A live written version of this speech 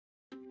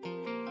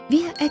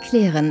Wir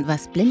erklären,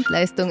 was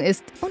Blindleistung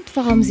ist und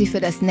warum sie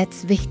für das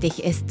Netz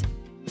wichtig ist.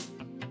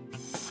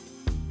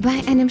 Bei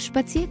einem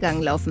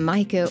Spaziergang laufen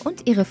Maike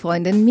und ihre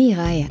Freundin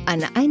Mirai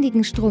an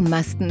einigen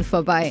Strommasten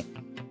vorbei.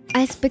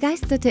 Als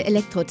begeisterte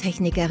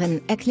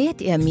Elektrotechnikerin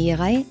erklärt ihr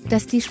Mirai,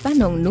 dass die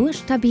Spannung nur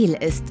stabil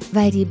ist,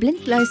 weil die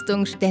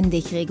Blindleistung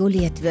ständig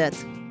reguliert wird.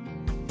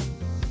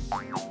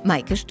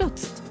 Maike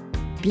stutzt.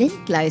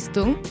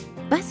 Blindleistung?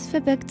 Was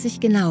verbirgt sich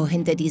genau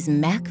hinter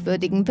diesem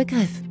merkwürdigen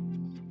Begriff?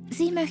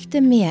 Sie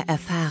möchte mehr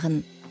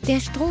erfahren. Der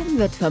Strom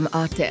wird vom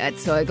Ort der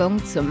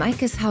Erzeugung zu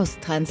Maikes Haus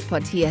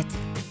transportiert.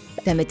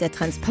 Damit der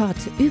Transport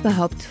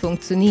überhaupt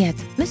funktioniert,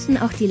 müssen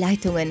auch die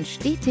Leitungen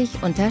stetig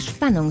unter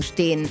Spannung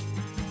stehen.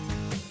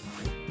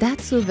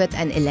 Dazu wird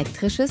ein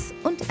elektrisches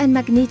und ein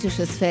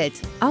magnetisches Feld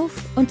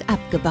auf- und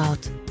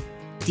abgebaut.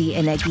 Die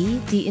Energie,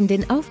 die in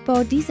den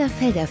Aufbau dieser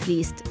Felder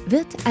fließt,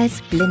 wird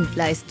als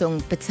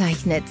Blindleistung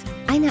bezeichnet,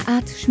 eine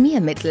Art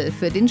Schmiermittel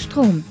für den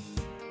Strom.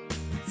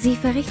 Sie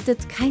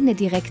verrichtet keine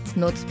direkt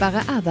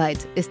nutzbare Arbeit,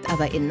 ist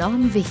aber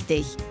enorm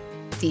wichtig.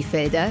 Die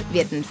Felder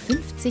werden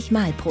 50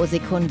 Mal pro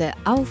Sekunde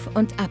auf-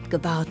 und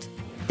abgebaut.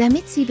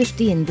 Damit sie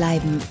bestehen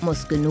bleiben,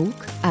 muss genug,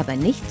 aber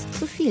nicht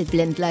zu viel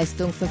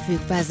Blindleistung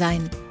verfügbar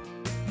sein.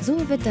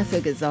 So wird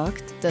dafür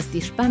gesorgt, dass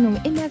die Spannung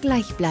immer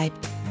gleich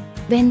bleibt.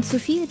 Wenn zu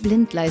viel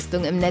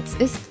Blindleistung im Netz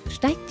ist,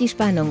 steigt die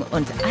Spannung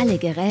und alle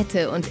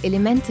Geräte und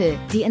Elemente,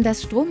 die in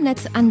das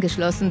Stromnetz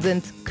angeschlossen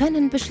sind,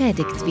 können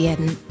beschädigt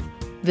werden.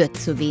 Wird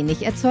zu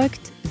wenig erzeugt,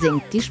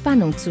 sinkt die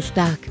Spannung zu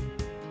stark.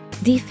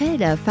 Die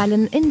Felder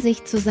fallen in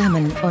sich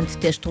zusammen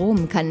und der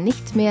Strom kann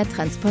nicht mehr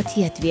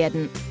transportiert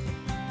werden.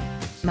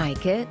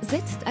 Maike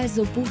sitzt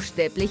also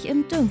buchstäblich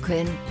im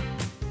Dunkeln.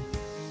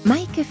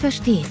 Maike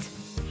versteht.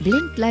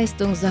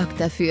 Blindleistung sorgt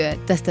dafür,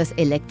 dass das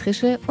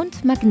elektrische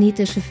und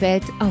magnetische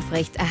Feld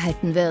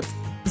aufrechterhalten wird.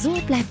 So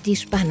bleibt die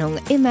Spannung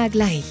immer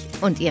gleich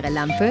und ihre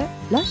Lampe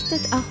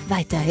leuchtet auch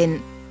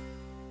weiterhin.